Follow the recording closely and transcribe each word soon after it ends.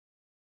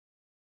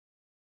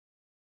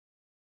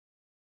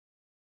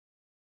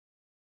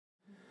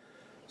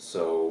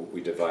So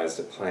we devised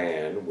a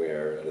plan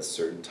where at a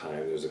certain time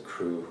there was a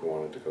crew who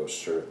wanted to go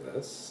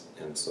shirtless,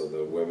 and so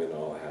the women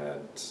all had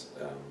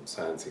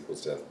silence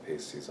equals death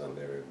pasties on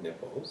their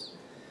nipples,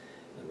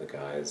 and the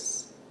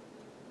guys,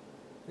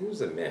 I think it was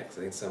a mix.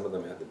 I think some of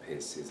them had the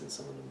pasties and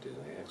some of them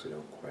didn't. I actually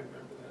don't quite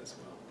remember that as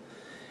well.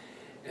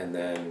 And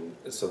then,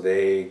 so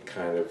they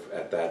kind of,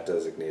 at that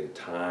designated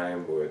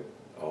time, would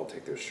all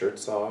take their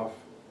shirts off,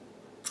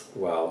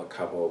 while a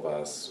couple of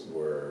us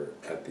were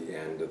at the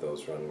end of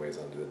those runways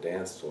onto the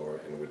dance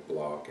floor and would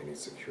block any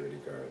security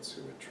guards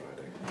who would try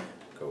to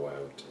go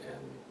out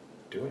and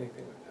do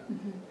anything with them.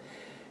 Mm-hmm.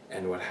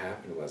 And what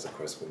happened was, of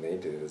course, when they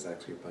did it,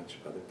 actually a bunch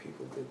of other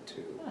people did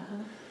too.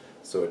 Uh-huh.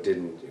 So it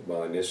didn't,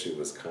 well, initially it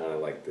was kind of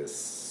like this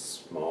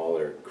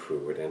smaller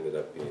crew. It ended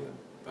up being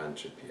a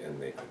bunch of people, and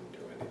they couldn't do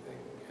anything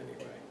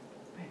anyway.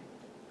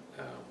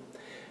 Right.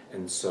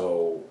 And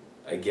so,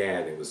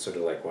 again, it was sort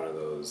of like one of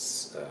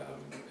those,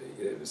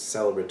 it was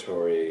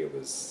celebratory, it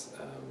was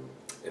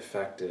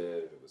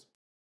effective, it was